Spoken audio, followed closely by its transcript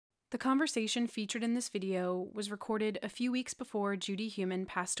The conversation featured in this video was recorded a few weeks before Judy Heumann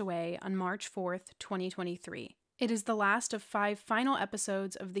passed away on March 4th, 2023. It is the last of 5 final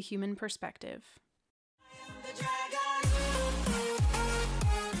episodes of the Heumann Perspective.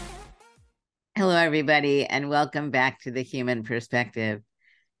 Hello, everybody, and welcome back to the Heumann Perspective.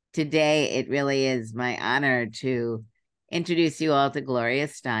 Today, it really is my honor to introduce you all to Gloria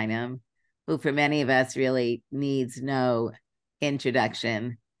Steinem, who for many of us really needs no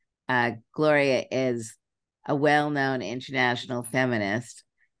introduction. Gloria is a well-known international feminist.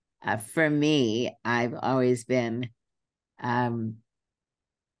 For me, I've always been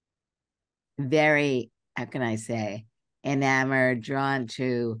very, how can I say, enamored, drawn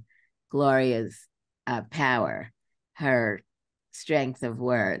to Gloria's power, her strength of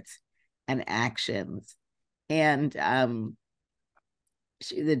words and actions. And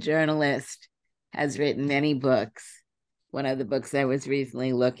she's a journalist, has written many books. One of the books I was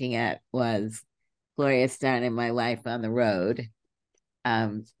recently looking at was Gloria Steinem, My Life on the Road,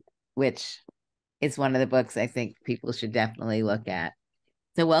 which is one of the books I think people should definitely look at.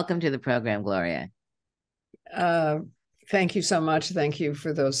 So welcome to the program, Gloria. Thank you so much. Thank you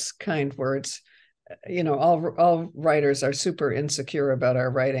for those kind words. You know, all writers are super insecure about our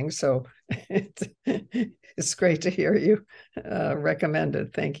writing, so it's great to hear you recommend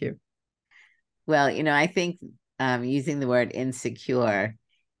it. Thank you. Well, you know, I think using the word insecure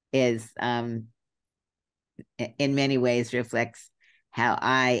is, in many ways, reflects how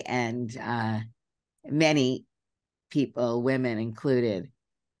I and many people, women included,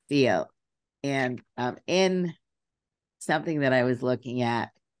 feel. And in something that I was looking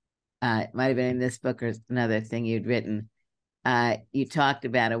at, it might have been in this book or another thing you'd written, you talked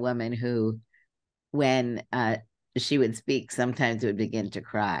about a woman who, when she would speak, sometimes would begin to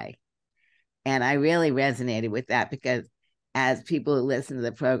cry. And I really resonated with that because, as people who listen to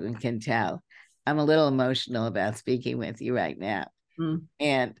the program can tell, I'm a little emotional about speaking with you right now.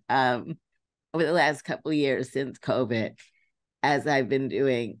 And over the last couple of years since COVID, as I've been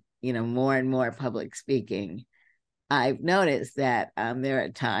doing, you know, more and more public speaking, I've noticed that there are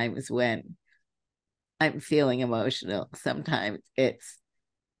times when I'm feeling emotional. Sometimes it's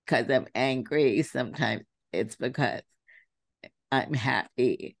because I'm angry. Sometimes it's because I'm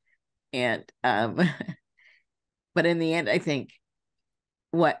happy. And but in the end, I think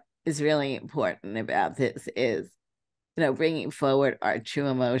what is really important about this is, you know, bringing forward our true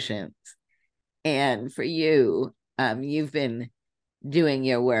emotions. And for you, you've been doing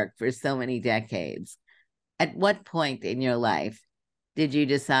your work for so many decades. At what point in your life did you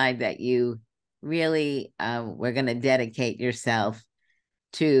decide that you really were going to dedicate yourself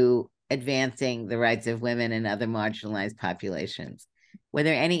to advancing the rights of women and other marginalized populations? Were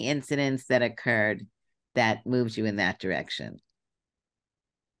there any incidents that occurred that moved you in that direction?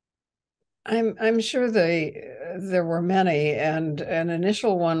 I'm sure there were many, and an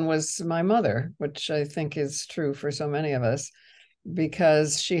initial one was my mother, which I think is true for so many of us,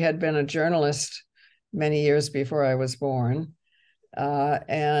 because she had been a journalist many years before I was born,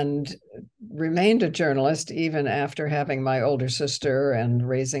 and remained a journalist even after having my older sister and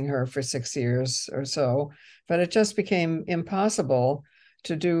raising her for 6 years or so. But it just became impossible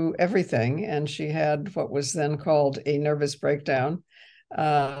to do everything. And she had what was then called a nervous breakdown,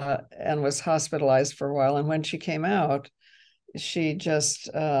 and was hospitalized for a while. And when she came out, she just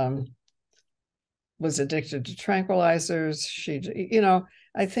was addicted to tranquilizers.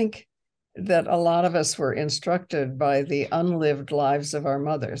 I think that a lot of us were instructed by the unlived lives of our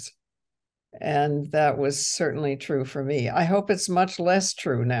mothers. And that was certainly true for me. I hope it's much less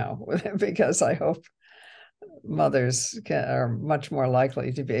true now, because I hope mothers are much more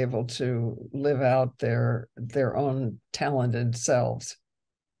likely to be able to live out their own talented selves.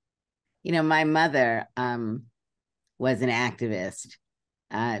 You know, my mother was an activist,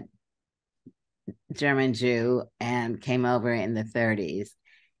 German Jew, and came over in the 30s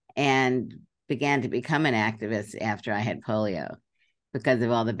and began to become an activist after I had polio because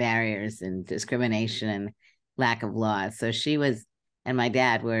of all the barriers and discrimination and lack of laws. So she was, and my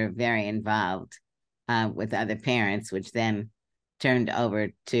dad were very involved with other parents, which then turned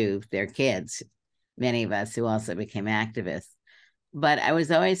over to their kids, many of us who also became activists. But I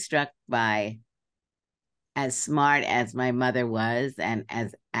was always struck by, as smart as my mother was and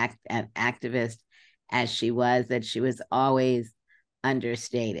as an activist as she was, that she was always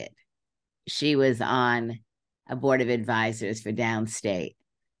understated. She was on a board of advisors for Downstate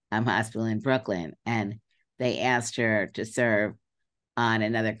Hospital in Brooklyn, and they asked her to serve on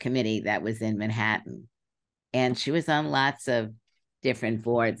another committee that was in Manhattan. And she was on lots of different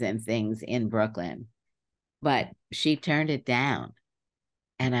boards and things in Brooklyn, but she turned it down.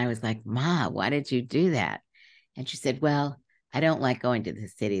 And I was like, Ma, why did you do that? And she said, well, I don't like going to the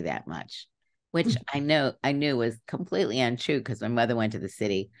city that much, which I knew was completely untrue because my mother went to the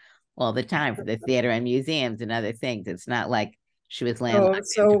city all the time for the theater and museums and other things. It's not like she was landlocked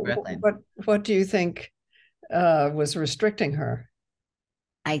into Brooklyn. What do you think was restricting her?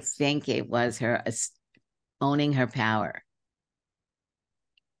 I think it was her owning her power.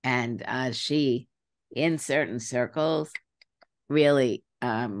 And she, in certain circles, really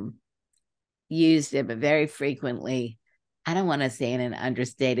used it, but very frequently, I don't want to say in an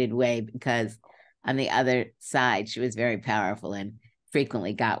understated way, because on the other side, she was very powerful and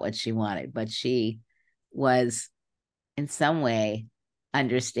frequently got what she wanted, but she was in some way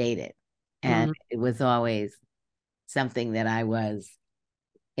understated. And it was always something that I was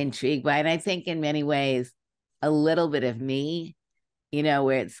intrigued by. And I think in many ways, a little bit of me,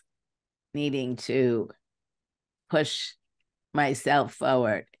 where it's needing to push myself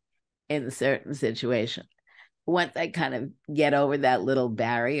forward in certain situations. Once I kind of get over that little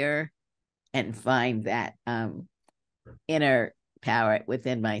barrier and find that inner power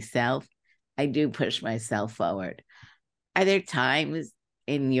within myself, I do push myself forward. Are there times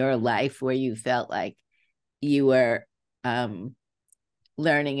in your life where you felt like you were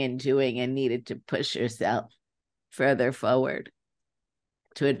learning and doing and needed to push yourself further forward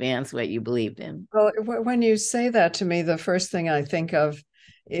to advance what you believed in? Well, when you say that to me, the first thing I think of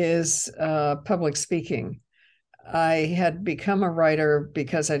is public speaking. I had become a writer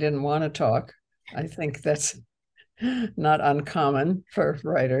because I didn't want to talk. I think that's not uncommon for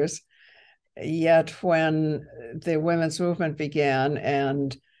writers. Yet when the women's movement began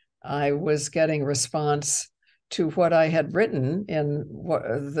and I was getting response to what I had written in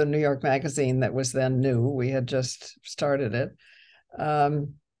the New York Magazine that was then new, we had just started it,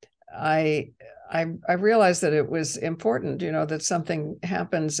 I realized that it was important, that something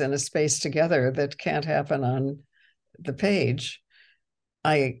happens in a space together that can't happen on the page.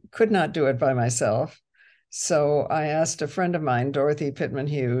 I could not do it by myself. So I asked a friend of mine, Dorothy Pittman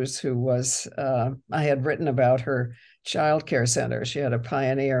Hughes, who was, I had written about her child care center. She had a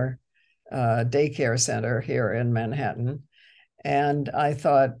pioneer daycare center here in Manhattan. And I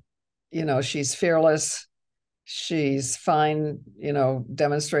thought, she's fearless. She's fine,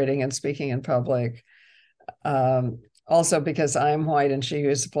 demonstrating and speaking in public. Also, because I'm white and she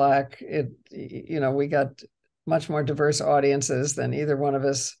is Black, we got much more diverse audiences than either one of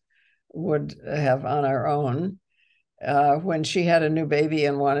us would have on our own. When she had a new baby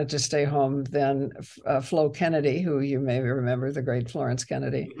and wanted to stay home, then Flo Kennedy, who you may remember, the great Florence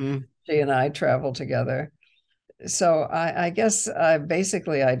Kennedy, she and I traveled together. So I guess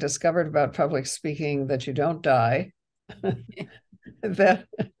basically I discovered about public speaking that you don't die, that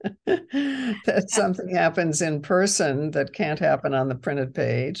something happens in person that can't happen on the printed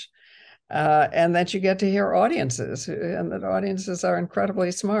page, and that you get to hear audiences, and that audiences are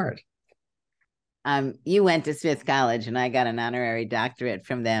incredibly smart. You went to Smith College, and I got an honorary doctorate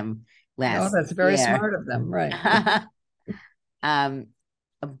from them last year. That's very year. Smart of them, right?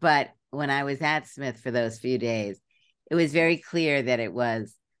 But when I was at Smith for those few days, it was very clear that it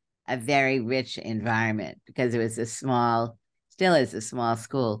was a very rich environment because it was still is a small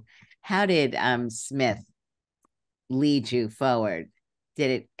school. How did Smith lead you forward?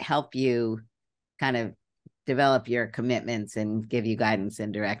 Did it help you kind of develop your commitments and give you guidance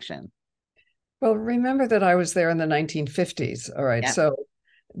and direction? Well, remember that I was there in the 1950s. All right. Yep. So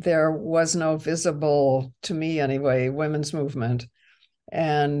there was no visible, to me anyway, women's movement.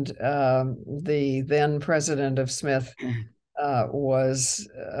 And the then president of Smith was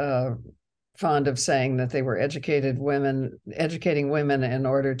fond of saying that they were educating women in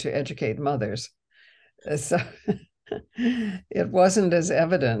order to educate mothers. So it wasn't as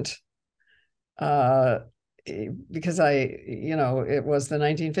evident because it was the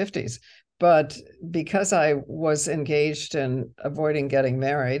 1950s. But because I was engaged in avoiding getting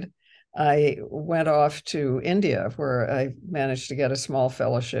married, I went off to India, where I managed to get a small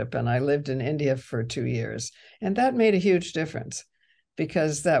fellowship, and I lived in India for 2 years. And that made a huge difference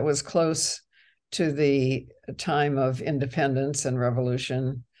because that was close to the time of independence and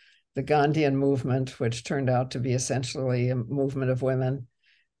revolution. The Gandhian movement, which turned out to be essentially a movement of women,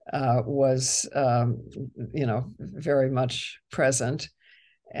 was, very much present.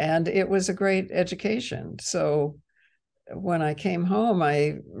 And it was a great education. So when I came home,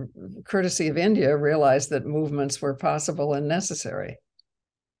 I, courtesy of India, realized that movements were possible and necessary.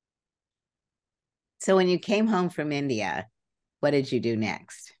 So when you came home from India, what did you do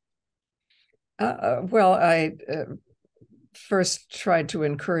next? Well, I first tried to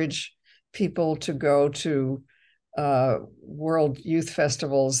encourage people to go to world youth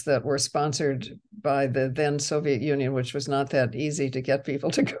festivals that were sponsored by the then Soviet Union, which was not that easy to get people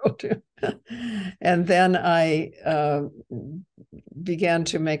to go to. And then I began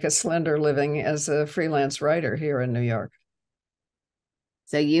to make a slender living as a freelance writer here in New York.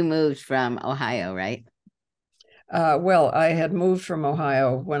 So you moved from Ohio, right? Well, I had moved from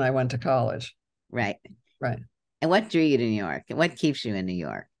Ohio when I went to college. Right. Right. And what drew you to New York? And what keeps you in New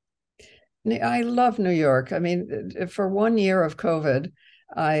York? I love New York. I mean, for 1 year of COVID,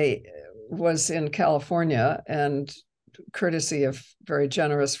 I was in California, and courtesy of very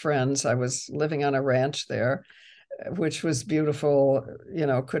generous friends, I was living on a ranch there, which was beautiful,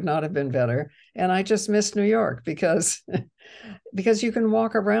 could not have been better. And I just missed New York because you can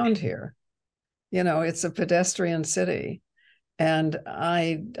walk around here. It's a pedestrian city. And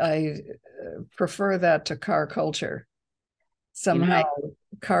I prefer that to car culture. Somehow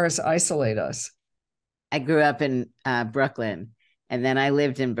cars isolate us. I grew up in Brooklyn, and then I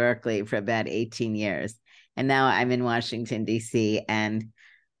lived in Berkeley for about 18 years. And now I'm in Washington, D.C., and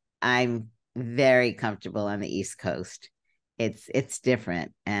I'm very comfortable on the East Coast. It's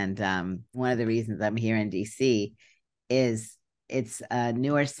different. And one of the reasons I'm here in D.C. is it's a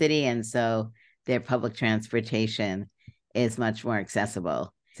newer city, and so their public transportation is much more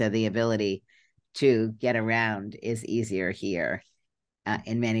accessible. So the ability to get around is easier here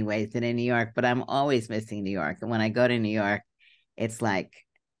in many ways than in New York. But I'm always missing New York. And when I go to New York, it's like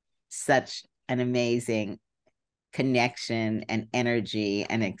such an amazing connection and energy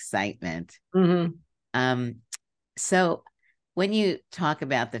and excitement. Mm-hmm. So when you talk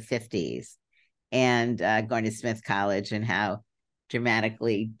about the 50s and going to Smith College and how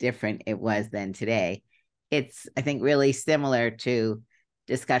dramatically different it was than today, it's, I think, really similar to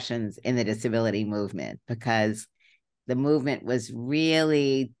discussions in the disability movement, because the movement was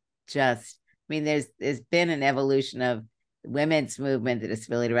really just, I mean, there's been an evolution of the women's movement, the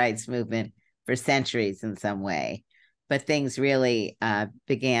disability rights movement for centuries in some way, but things really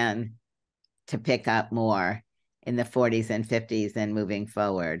began to pick up more in the 40s and 50s and moving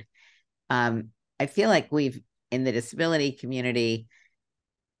forward. I feel like we've, in the disability community,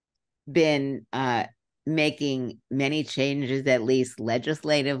 been making many changes, at least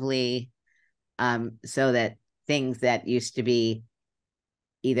legislatively, so that things that used to be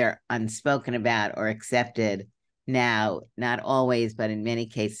either unspoken about or accepted now, not always, but in many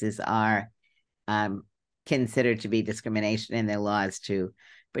cases, are considered to be discrimination in their laws to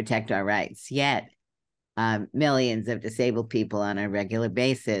protect our rights. Yet, millions of disabled people on a regular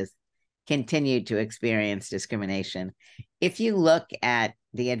basis continue to experience discrimination. If you look at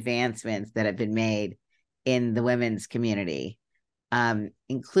the advancements that have been made in the women's community,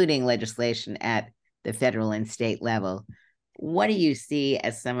 including legislation at the federal and state level, what do you see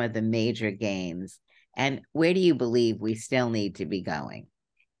as some of the major gains, and where do you believe we still need to be going?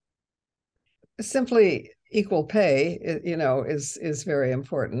 Simply equal pay, is very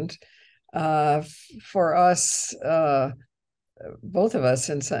important. For us, both of us,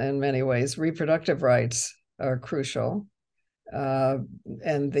 in many ways, reproductive rights are crucial.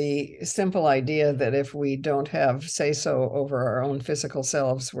 And the simple idea that if we don't have say-so over our own physical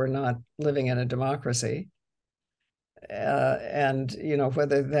selves, we're not living in a democracy. And,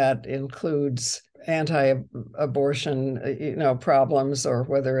 whether that includes anti-abortion, problems, or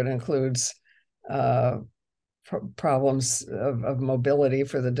whether it includes problems of mobility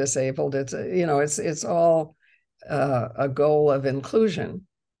for the disabled, it's all a goal of inclusion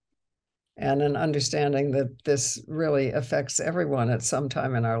and an understanding that this really affects everyone at some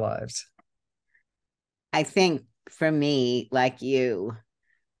time in our lives. I think for me, like you,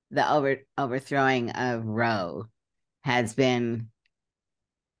 the overthrowing of Roe has been,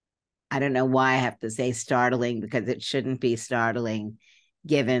 I don't know why I have to say startling, because it shouldn't be startling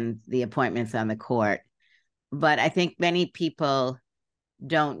given the appointments on the court. But I think many people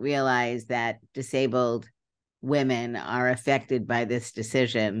don't realize that disabled women are affected by this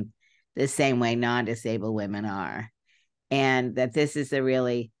decision the same way non-disabled women are. And that this is a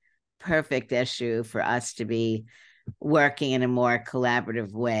really perfect issue for us to be working in a more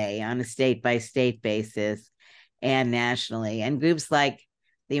collaborative way on a state-by-state basis and nationally. And groups like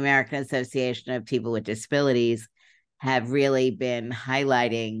the American Association of People with Disabilities have really been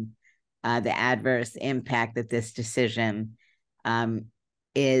highlighting the adverse impact that this decision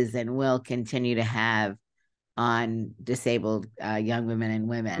is and will continue to have on disabled young women and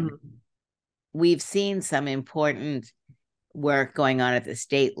women. Mm-hmm. We've seen some important work going on at the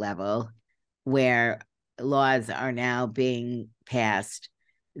state level where laws are now being passed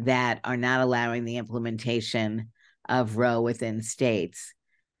that are not allowing the implementation of Roe within states.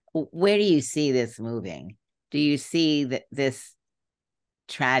 Where do you see this moving? do you see that this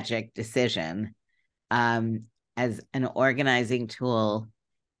tragic decision as an organizing tool?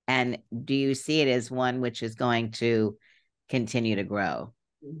 And do you see it as one which is going to continue to grow?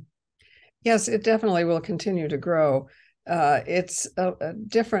 Yes, it definitely will continue to grow. It's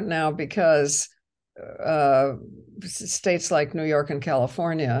different now because states like New York and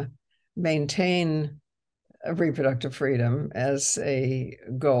California maintain reproductive freedom as a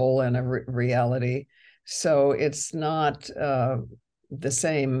goal and a reality. So it's not the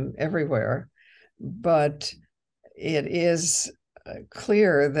same everywhere. But it is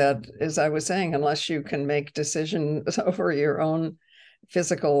clear that, as I was saying, unless you can make decisions over your own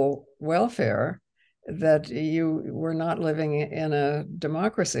physical welfare, that you were not living in a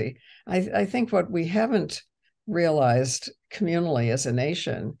democracy. I think what we haven't realized communally as a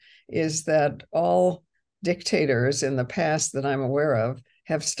nation is that all dictators in the past that I'm aware of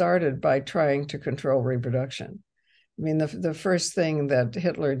have started by trying to control reproduction. I mean, the first thing that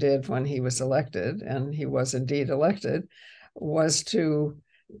Hitler did when he was elected, and he was indeed elected, was to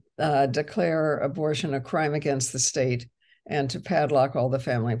declare abortion a crime against the state and to padlock all the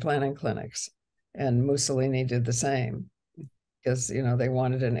family planning clinics. And Mussolini did the same because, they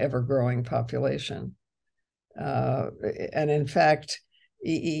wanted an ever-growing population. And in fact,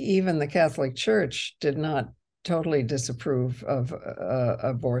 even the Catholic Church did not totally disapprove of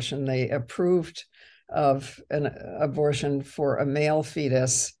abortion. They approved of an abortion for a male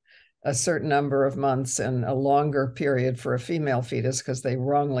fetus a certain number of months and a longer period for a female fetus, because they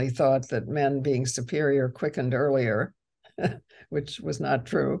wrongly thought that men being superior quickened earlier, which was not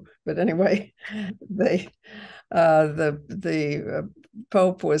true. But anyway, the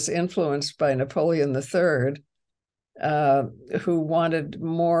Pope was influenced by Napoleon III, who wanted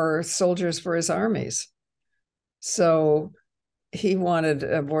more soldiers for his armies. So he wanted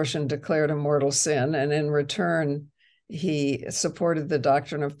abortion declared a mortal sin, and in return, he supported the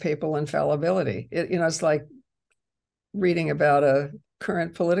doctrine of papal infallibility. It's like reading about a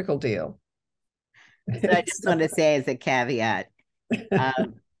current political deal. So I just want to say as a caveat,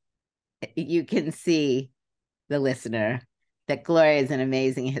 you can see, the listener, that Gloria is an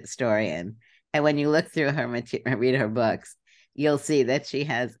amazing historian. And when you look through her material, read her books, you'll see that she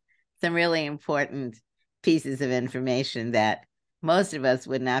has some really important pieces of information that most of us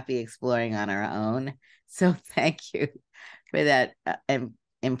would not be exploring on our own. So thank you for that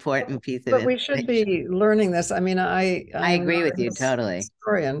important piece of information. But we should be learning this. I mean, I agree with you totally.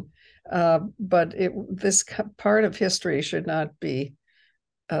 Historian, but this part of history should not be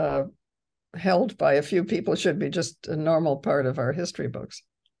held by a few people. It should be just a normal part of our history books.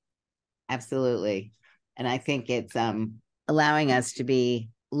 Absolutely. And I think it's allowing us to be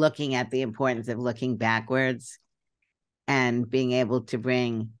looking at the importance of looking backwards and being able to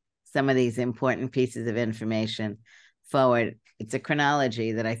bring some of these important pieces of information forward. It's a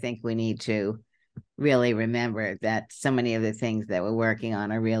chronology that I think we need to really remember, that so many of the things that we're working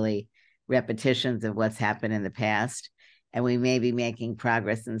on are really repetitions of what's happened in the past. And we may be making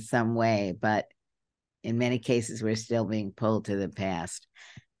progress in some way, but in many cases, we're still being pulled to the past.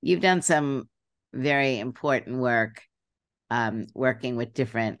 You've done some very important work working with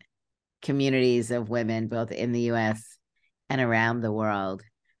different communities of women, both in the US and around the world.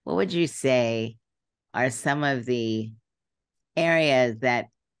 What would you say are some of the areas that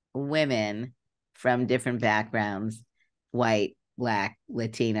women from different backgrounds, white, Black,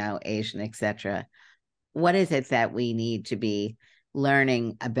 Latino, Asian, etc., what is it that we need to be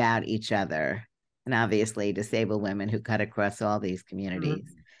learning about each other? And obviously disabled women who cut across all these communities.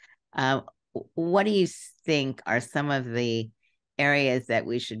 Mm-hmm. What do you think are some of the areas that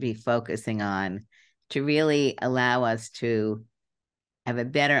we should be focusing on to really allow us to have a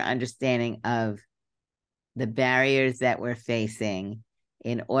better understanding of the barriers that we're facing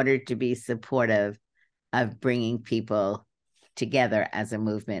in order to be supportive of bringing people together as a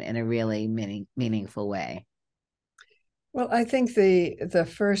movement in a really meaningful way? Well, I think the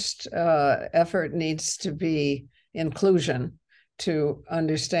first effort needs to be inclusion, to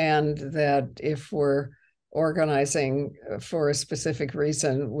understand that if we're organizing for a specific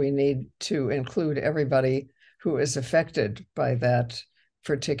reason, we need to include everybody who is affected by that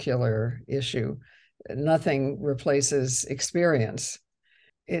particular issue. Nothing replaces experience.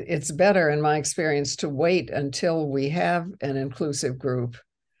 It's better, in my experience, to wait until we have an inclusive group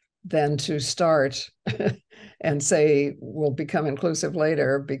than to start and say we'll become inclusive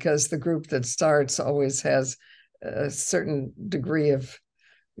later, because the group that starts always has a certain degree of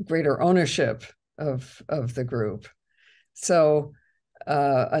greater ownership of the group. So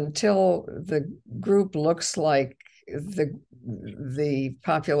until the group looks like the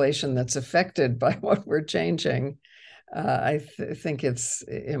population that's affected by what we're changing, I think it's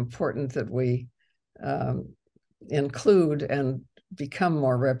important that we include and become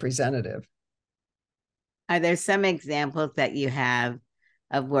more representative. Are there some examples that you have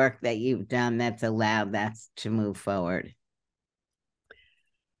of work that you've done that's allowed that to move forward?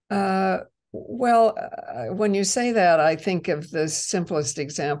 Well, when you say that, I think of the simplest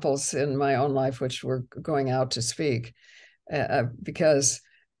examples in my own life, which were going out to speak, because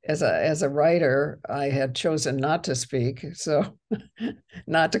as a writer, I had chosen not to speak, so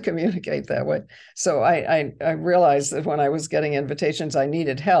not to communicate that way. So I realized that when I was getting invitations, I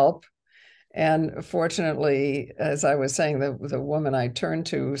needed help. And fortunately, as I was saying, the woman I turned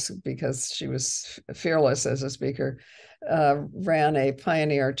to, because she was fearless as a speaker, ran a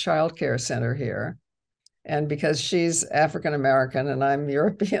pioneer childcare center here. And because she's African American and I'm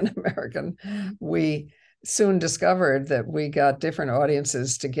European American, we soon discovered that we got different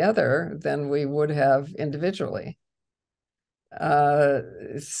audiences together than we would have individually.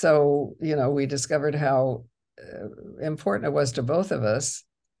 So, we discovered how important it was to both of us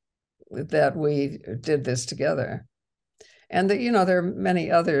that we did this together. And that, there are many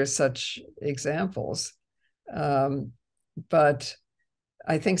other such examples. But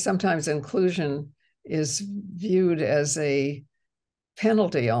I think sometimes inclusion is viewed as a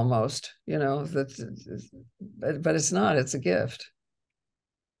penalty almost, but it's not, it's a gift.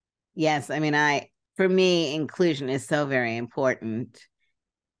 Yes, I mean, for me, inclusion is so very important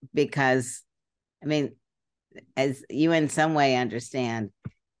because, I mean, as you in some way understand,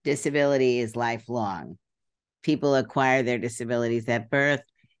 disability is lifelong. People acquire their disabilities at birth,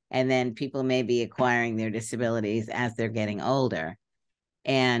 and then people may be acquiring their disabilities as they're getting older.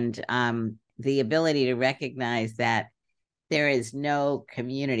 And the ability to recognize that there is no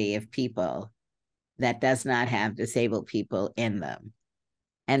community of people that does not have disabled people in them.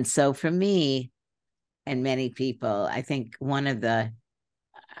 And so for me and many people, I think one of the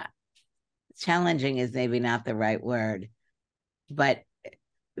challenging is maybe not the right word, but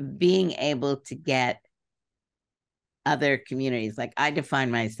being able to get other communities, like I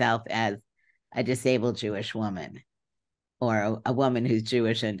define myself as a disabled Jewish woman, or a woman who's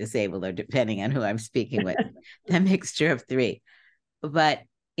Jewish and disabled, or depending on who I'm speaking with, the mixture of three. But,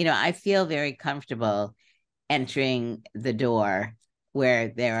 I feel very comfortable entering the door where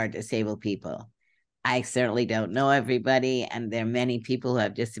there are disabled people. I certainly don't know everybody, and there are many people who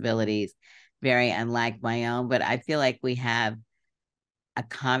have disabilities very unlike my own, but I feel like we have a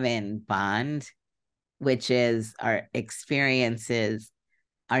common bond, which is our experiences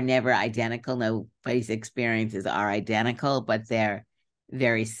are never identical. Nobody's experiences are identical, but they're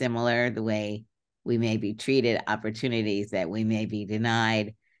very similar. The way we may be treated, opportunities that we may be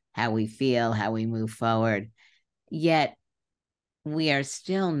denied, how we feel, how we move forward. Yet we are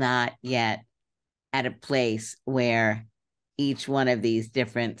still not yet at a place where each one of these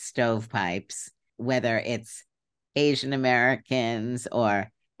different stovepipes, whether it's Asian Americans or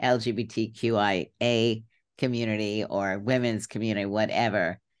LGBTQIA community or women's community,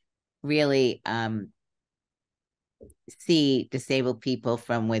 whatever, really see disabled people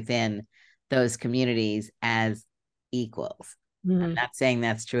from within those communities as equals. Mm-hmm. I'm not saying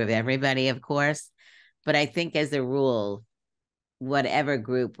that's true of everybody, of course, but I think as a rule, whatever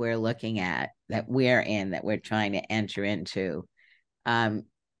group we're looking at, that we're in, that we're trying to enter into,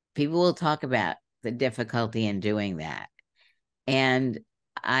 people will talk about the difficulty in doing that. And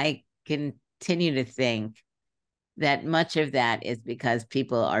I continue to think that much of that is because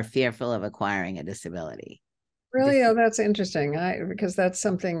people are fearful of acquiring a disability. Really? Oh, that's interesting. Because that's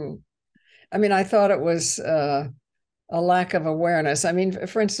something, I thought it was a lack of awareness.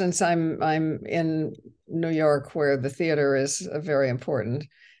 For instance, I'm in New York, where the theater is very important.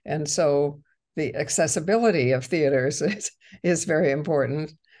 And so the accessibility of theaters is very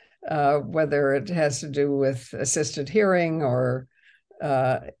important, whether it has to do with assisted hearing or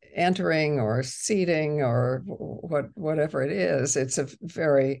entering or seating or whatever it is. It's a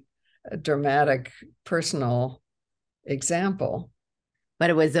very dramatic, personal example. But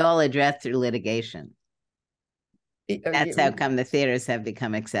it was all addressed through litigation. That's how come the theaters have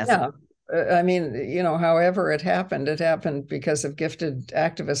become accessible. Yeah. However it happened because of gifted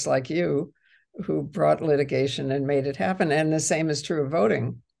activists like you who brought litigation and made it happen. And the same is true of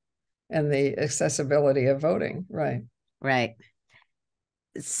voting and the accessibility of voting. Right. Right.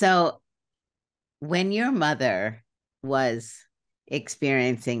 So when your mother was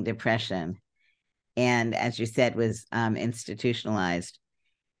experiencing depression and, as you said, was institutionalized,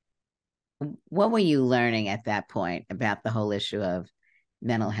 what were you learning at that point about the whole issue of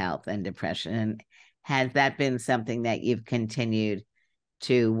mental health and depression? Has that been something that you've continued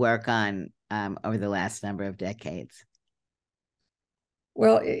to work on over the last number of decades?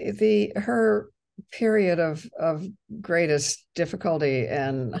 Well, her period of greatest difficulty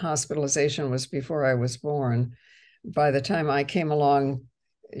and hospitalization was before I was born. By the time I came along,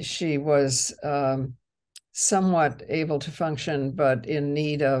 she was somewhat able to function, but in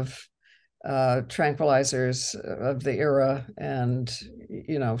need of tranquilizers of the era, and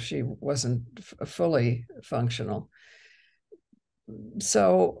she wasn't fully functional.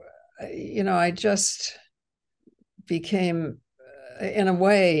 So I just became, in a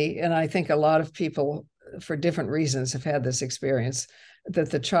way, and I think a lot of people for different reasons have had this experience, that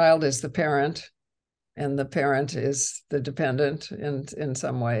the child is the parent and the parent is the dependent in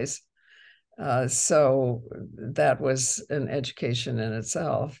some ways. So that was an education in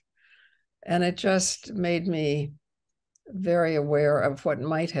itself. And it just made me very aware of what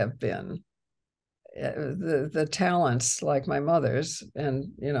might have been. The talents like my mother's and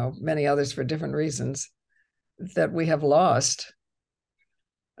many others for different reasons that we have lost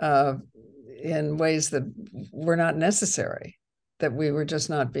in ways that were not necessary, that we were just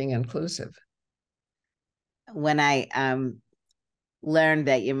not being inclusive. When I learned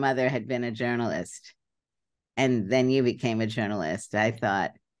that your mother had been a journalist and then you became a journalist, I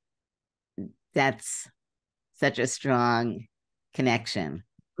thought, that's such a strong connection,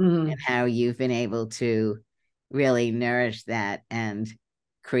 and how you've been able to really nourish that and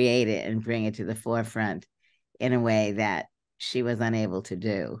create it and bring it to the forefront in a way that she was unable to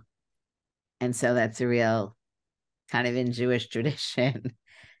do. And so that's a real kind of in Jewish tradition,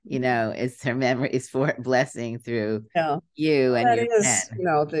 it's her memories for blessing through you and that your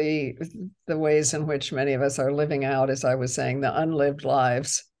is, the ways in which many of us are living out, as I was saying, the unlived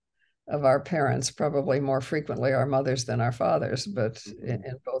lives of our parents, probably more frequently our mothers than our fathers, but in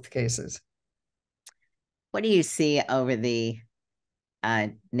both cases. What do you see over the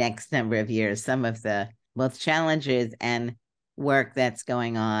next number of years, some of the both challenges and work that's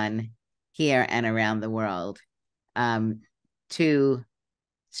going on here and around the world to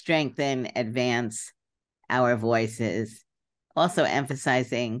strengthen, advance our voices, also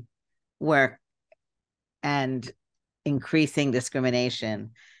emphasizing work and increasing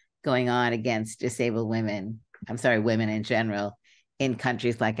discrimination going on against disabled women, women in general, in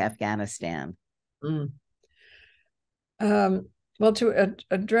countries like Afghanistan? Well, to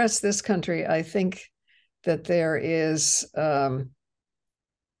address this country, I think that there is a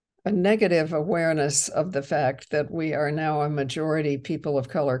negative awareness of the fact that we are now a majority people of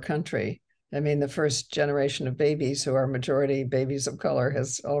color country. I mean, the first generation of babies who are majority babies of color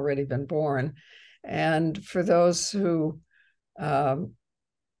has already been born. And for those who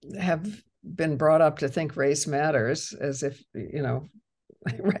have been brought up to think race matters, as if, in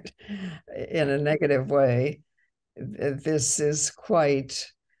a negative way, this is quite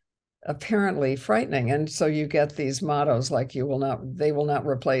apparently frightening. And so you get these mottos like they will not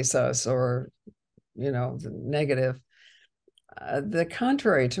replace us, or, the negative. The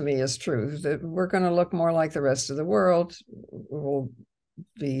contrary to me is true, that we're going to look more like the rest of the world. We'll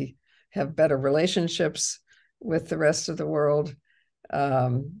have better relationships with the rest of the world,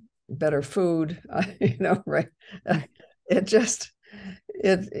 better food, right? It's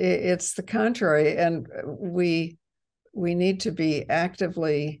the contrary. And we need to be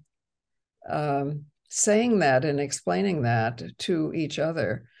actively saying that and explaining that to each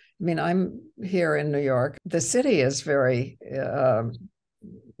other. I mean, I'm here in New York. The city is very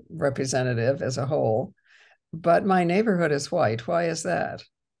representative as a whole, but my neighborhood is white. Why is that?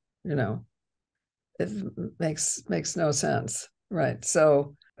 It makes no sense, right?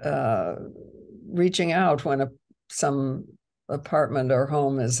 So reaching out when some apartment or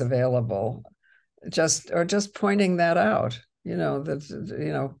home is available, just pointing that out,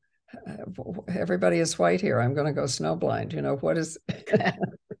 that everybody is white here. I'm going to go snowblind. What is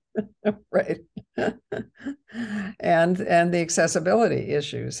right? and the accessibility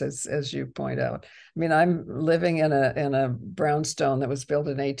issues, as you point out. I mean, I'm living in a brownstone that was built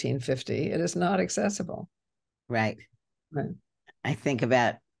in 1850. It is not accessible. Right. I think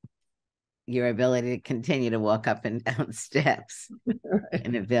about your ability to continue to walk up and down steps right.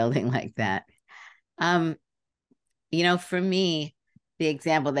 in a building like that. For me, the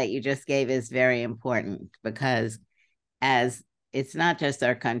example that you just gave is very important, because as it's not just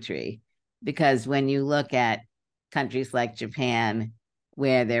our country, because when you look at countries like Japan,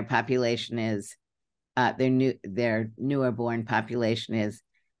 where their population is, their newer born population is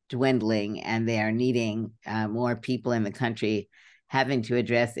dwindling, and they are needing more people in the country, having to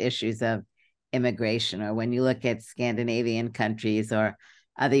address issues of immigration. Or when you look at Scandinavian countries or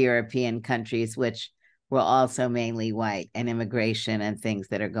other European countries, which were also mainly white, and immigration and things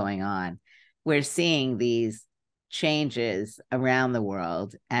that are going on. We're seeing these changes around the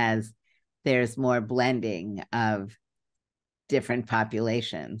world as there's more blending of different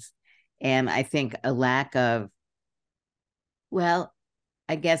populations. And I think a lack of, well,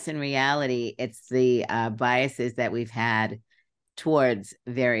 I guess in reality, it's the biases that we've had towards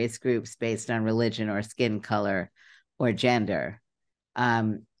various groups based on religion or skin color or gender.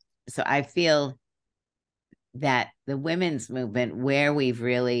 So I feel that the women's movement, where we've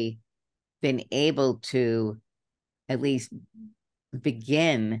really been able to at least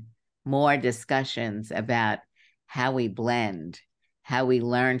begin more discussions about how we blend, how we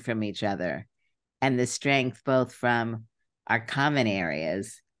learn from each other, and the strength both from our common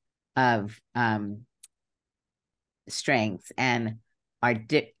areas of strengths and our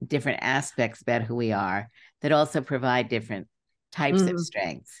different aspects about who we are that also provide different types of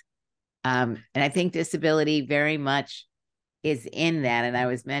strengths. And I think disability very much is in that. And I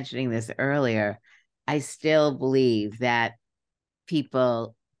was mentioning this earlier. I still believe that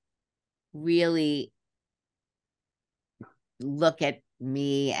people really look at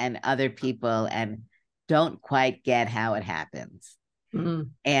me and other people and don't quite get how it happens,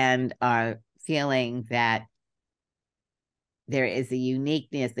 and are feeling that there is a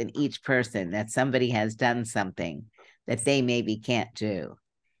uniqueness in each person, that somebody has done something that they maybe can't do.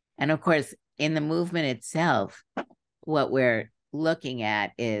 And of course, in the movement itself, what we're looking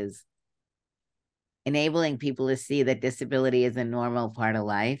at is enabling people to see that disability is a normal part of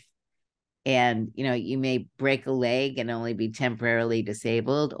life. And, you know, you may break a leg and only be temporarily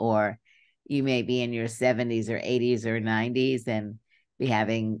disabled, or you may be in your 70s or 80s or 90s and be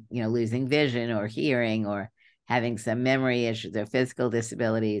having, you know, losing vision or hearing or having some memory issues or physical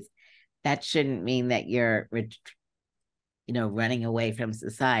disabilities. That shouldn't mean that you're, you know, running away from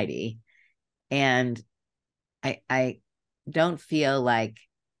society. And I don't feel like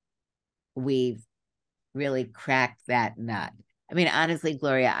we've really cracked that nut. I mean, honestly,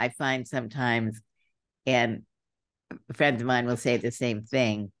 Gloria, I find sometimes, and friends of mine will say the same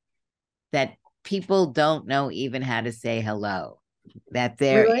thing, that people don't know even how to say hello. That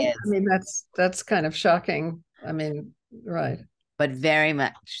there Really? is. I mean, that's kind of shocking. I mean, right. But very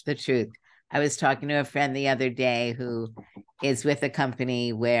much the truth. I was talking to a friend the other day who is with a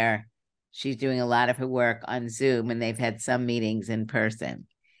company where she's doing a lot of her work on Zoom, and they've had some meetings in person.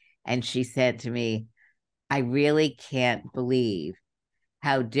 And she said to me, I really can't believe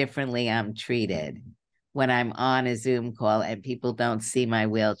how differently I'm treated when I'm on a Zoom call and people don't see my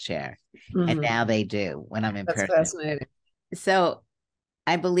wheelchair. And now they do when I'm in That's person. fascinating. So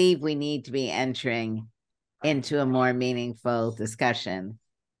I believe we need to be entering into a more meaningful discussion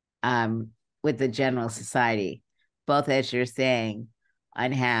with the general society, both as you're saying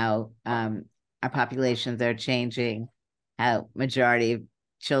on how our populations are changing, how majority of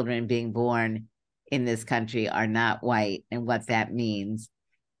children being born in this country are not white, and what that means.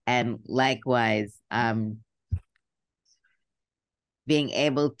 And likewise, being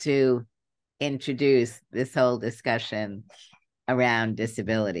able to introduce this whole discussion around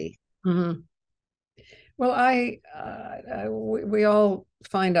disability. Well, we all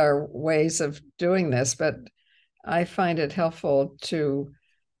find our ways of doing this, but I find it helpful to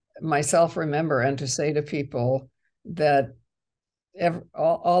myself remember and to say to people that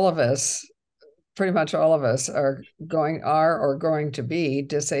all of us, pretty much all of us, are or going to be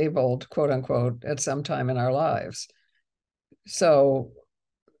disabled, quote unquote, at some time in our lives. So,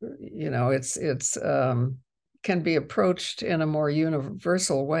 you know, it's can be approached in a more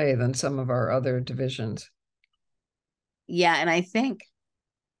universal way than some of our other divisions. Yeah, and I think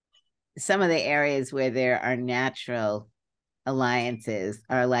some of the areas where there are natural alliances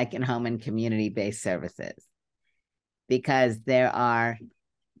are like in home and community-based services, because there are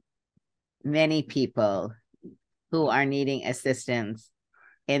many people who are needing assistance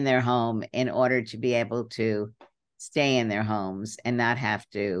in their home in order to be able to stay in their homes and not have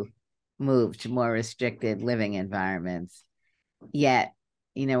to move to more restricted living environments. Yet,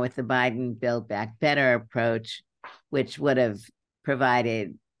 you know, with the Biden Build Back Better approach, which would have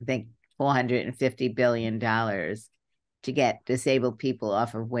provided, I think, $450 billion to get disabled people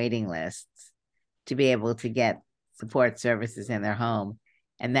off of waiting lists to be able to get support services in their home,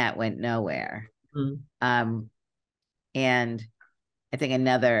 and that went nowhere. And I think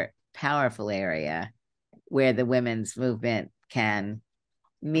another powerful area where the women's movement can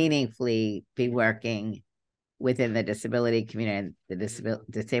meaningfully be working within the disability community and the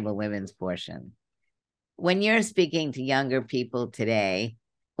disabled women's portion. When you're speaking to younger people today,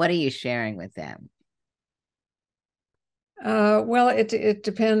 what are you sharing with them? Well, it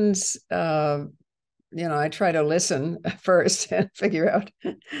depends. I try to listen first and figure out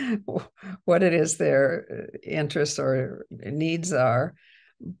what it is their interests or needs are.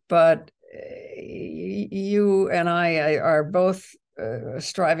 But you and I are both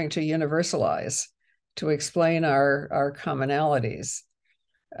striving to universalize, to explain our commonalities.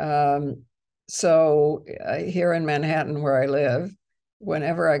 So here in Manhattan, where I live,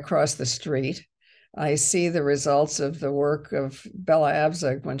 whenever I cross the street, I see the results of the work of Bella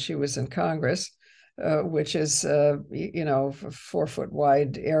Abzug when she was in Congress, which is, a 4-foot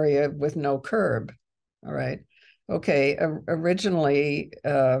wide area with no curb. All right. Okay. Originally,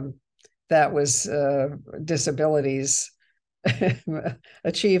 that was disabilities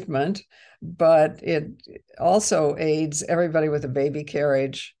achievement, but it also aids everybody with a baby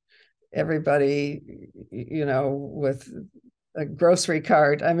carriage, everybody, with a grocery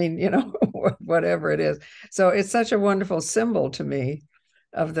cart. I mean, whatever it is. So it's such a wonderful symbol to me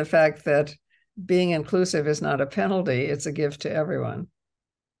of the fact that being inclusive is not a penalty, it's a gift to everyone.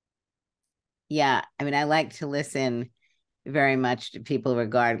 Yeah, I mean, I like to listen very much to people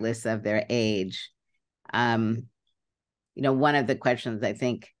regardless of their age. One of the questions I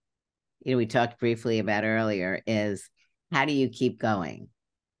think, we talked briefly about earlier is, how do you keep going?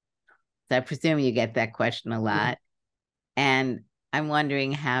 So I presume you get that question a lot. And I'm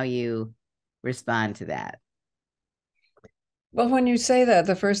wondering how you respond to that. Well, when you say that,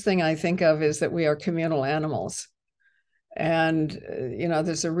 the first thing I think of is that we are communal animals. And,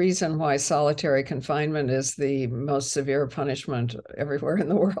 there's a reason why solitary confinement is the most severe punishment everywhere in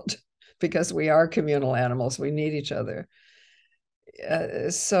the world, because we are communal animals. We need each other.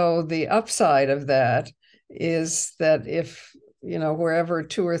 So the upside of that is that if, wherever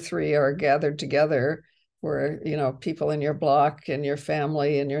 2 or 3 are gathered together, where, people in your block, in your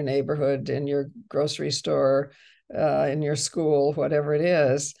family, in your neighborhood, in your grocery store, in your school, whatever it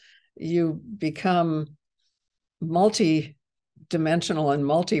is, you become multi-dimensional and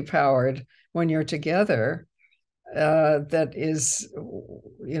multi-powered when you're together. That is,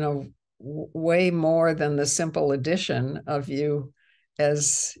 way more than the simple addition of you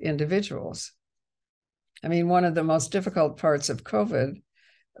as individuals. I mean, one of the most difficult parts of COVID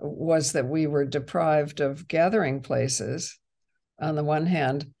was that we were deprived of gathering places on the one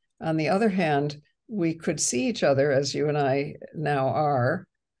hand. On the other hand, we could see each other, as you and I now are,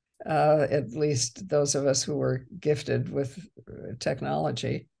 at least those of us who were gifted with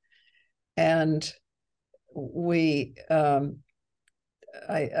technology. And we,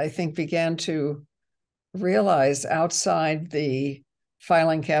 I think, began to realize outside the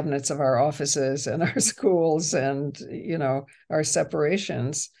filing cabinets of our offices and our schools and, our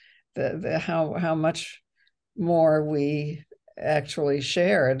separations, how much more we actually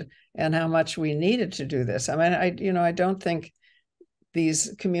shared and how much we needed to do this. I mean, I don't think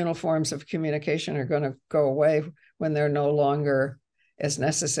these communal forms of communication are going to go away when they're no longer as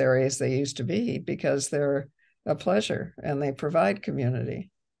necessary as they used to be, because they're a pleasure and they provide community.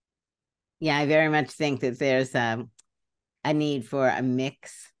 Yeah, I very much think that there's a need for a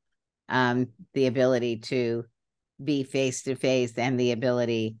mix, the ability to be face-to-face and the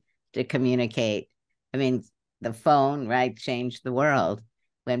ability to communicate. I mean, the phone, right, changed the world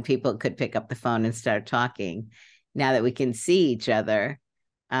when people could pick up the phone and start talking. Now that we can see each other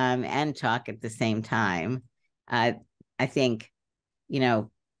and talk at the same time, I think,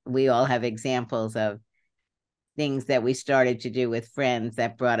 we all have examples of things that we started to do with friends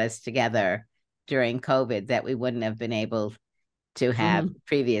that brought us together during COVID that we wouldn't have been able to have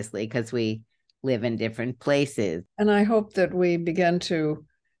previously because we live in different places. And I hope that we begin to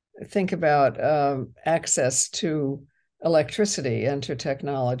think about access to electricity and to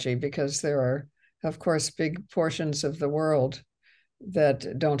technology, because there are, of course, big portions of the world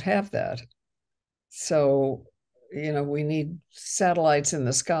that don't have that. So, we need satellites in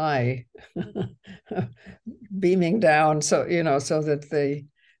the sky beaming down, so, so that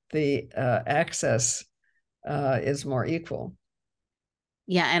the access is more equal.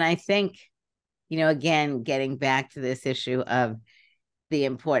 Yeah, and I think, again, getting back to this issue of the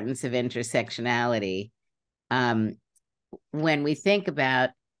importance of intersectionality, when we think about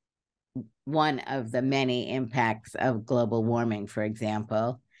one of the many impacts of global warming, for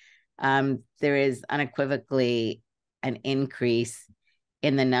example, there is unequivocally an increase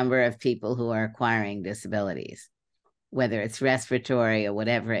in the number of people who are acquiring disabilities, whether it's respiratory or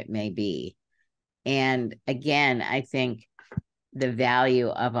whatever it may be. And again, I think the value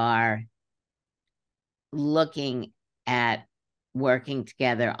of our looking at working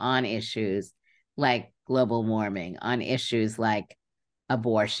together on issues like global warming, on issues like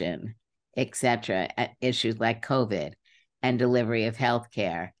abortion, etc., issues like COVID, and delivery of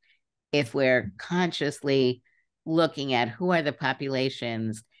healthcare if we're consciously looking at who are the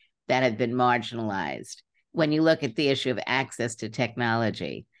populations that have been marginalized. When you look at the issue of access to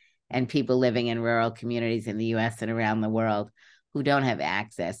technology and people living in rural communities in the US and around the world who don't have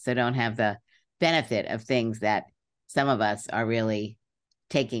access, so don't have the benefit of things that some of us are really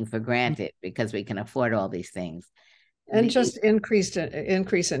taking for granted because we can afford all these things. And just increase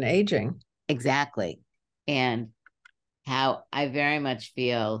in aging. Exactly. And how I very much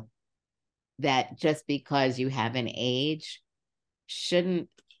feel that just because you have an age shouldn't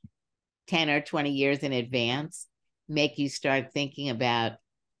 10 or 20 years in advance make you start thinking about,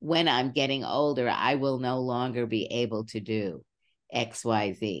 when I'm getting older, I will no longer be able to do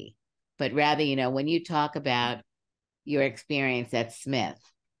XYZ. But rather, when you talk about your experience at Smith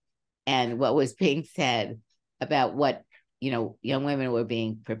and what was being said about what, young women were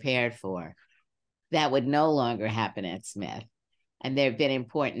being prepared for, that would no longer happen at Smith. And there have been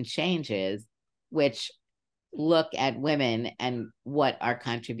important changes which look at women and what our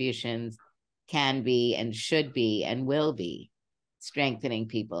contributions can be and should be and will be, strengthening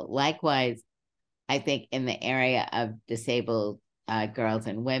people. Likewise, I think in the area of disabled girls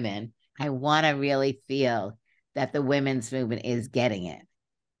and women, I want to really feel that the women's movement is getting it,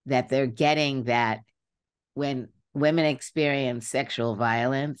 that they're getting that when women experience sexual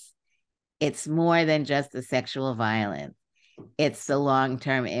violence, it's more than just the sexual violence. It's the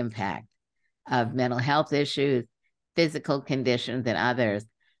long-term impact of mental health issues, physical conditions, and others,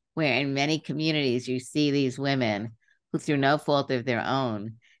 where in many communities you see these women who, through no fault of their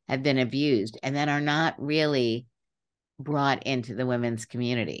own, have been abused and then are not really brought into the women's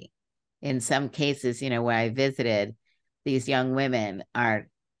community. In some cases, where I visited, these young women are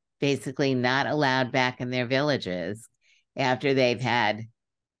basically not allowed back in their villages after they've had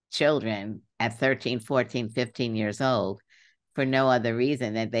children at 13, 14, 15 years old for no other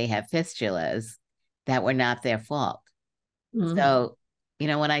reason than they have fistulas that were not their fault. Mm-hmm. So,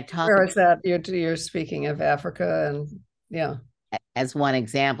 when I talk— Where is that? You're speaking of Africa and, yeah. As one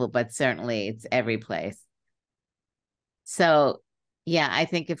example, but certainly it's every place. So, yeah, I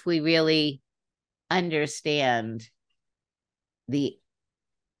think if we really understand the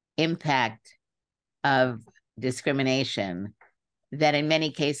impact of discrimination, that in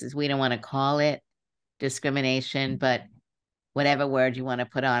many cases we don't want to call it discrimination, but whatever word you want to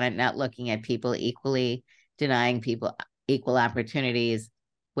put on it, not looking at people equally, denying people equal opportunities,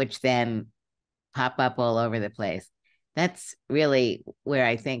 which then pop up all over the place. That's really where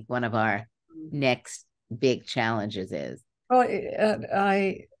I think one of our next big challenges is. Well,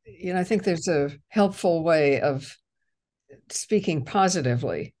 I think there's a helpful way of speaking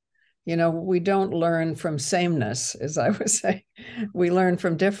positively. We don't learn from sameness, as I would say. We learn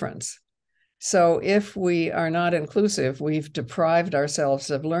from difference. So if we are not inclusive, we've deprived ourselves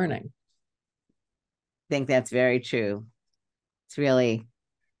of learning. I think that's very true. It's really,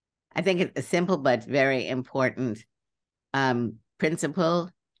 I think it's a simple but very important principle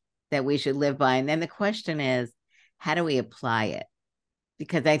that we should live by. And then the question is, how do we apply it?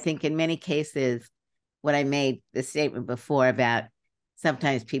 Because I think in many cases, what I made the statement before about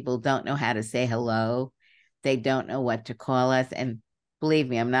sometimes people don't know how to say hello. They don't know what to call us. And believe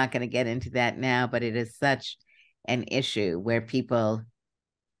me, I'm not going to get into that now, but it is such an issue where people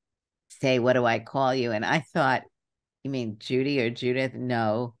say, what do I call you? And I thought, you mean Judy or Judith?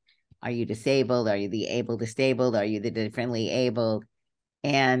 No. Are you disabled? Are you the able disabled? Are you the differently abled?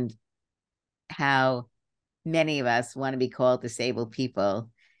 And how many of us want to be called disabled people,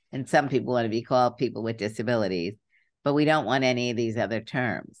 and some people want to be called people with disabilities, but we don't want any of these other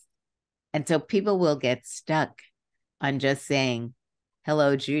terms. And so people will get stuck on just saying,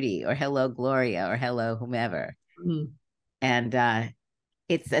 hello, Judy, or hello, Gloria, or hello, whomever. Mm-hmm. And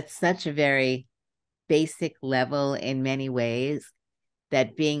it's at such a very basic level in many ways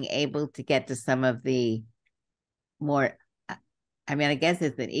that being able to get to some of the more, I guess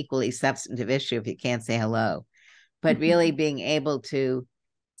it's an equally substantive issue if you can't say hello, but really being able to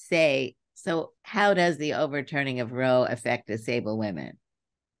say, so how does the overturning of Roe affect disabled women?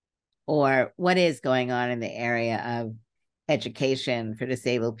 Or what is going on in the area of education for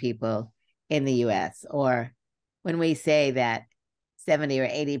disabled people in the US? Or when we say that 70 or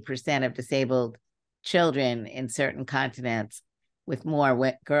 80% of disabled children in certain continents, with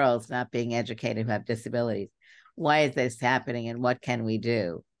more girls not being educated who have disabilities, why is this happening and what can we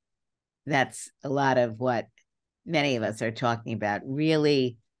do? That's a lot of what many of us are talking about,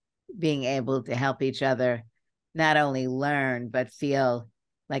 really being able to help each other not only learn, but feel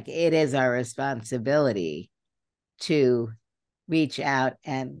like it is our responsibility to reach out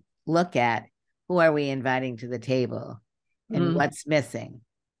and look at who are we inviting to the table and what's missing.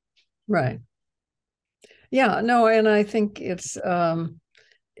 Right. Yeah, no, and I think it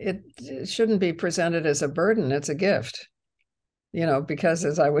shouldn't be presented as a burden. It's a gift, because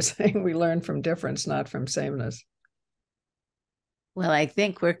as I was saying, we learn from difference, not from sameness. Well, I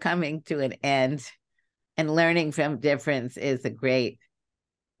think we're coming to an end, and learning from difference is a great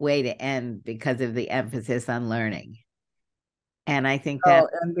way to end because of the emphasis on learning. And I think that. Oh,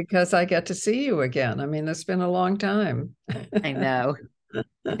 and because I get to see you again. I mean, it's been a long time. I know.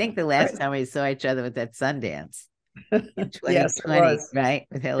 I think the last time we saw each other was at Sundance in 2020, yes, it was. right?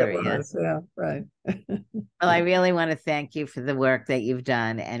 With Hillary. It was, yeah, right. Well, I really want to thank you for the work that you've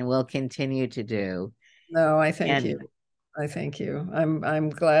done and will continue to do. No, I thank you. I thank you. I'm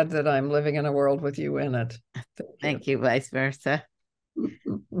glad that I'm living in a world with you in it. Thank you, vice versa.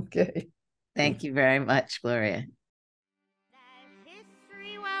 Okay. Thank you very much, Gloria.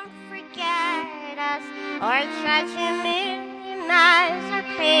 History won't forget us or try to minimize our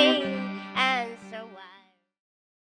pain.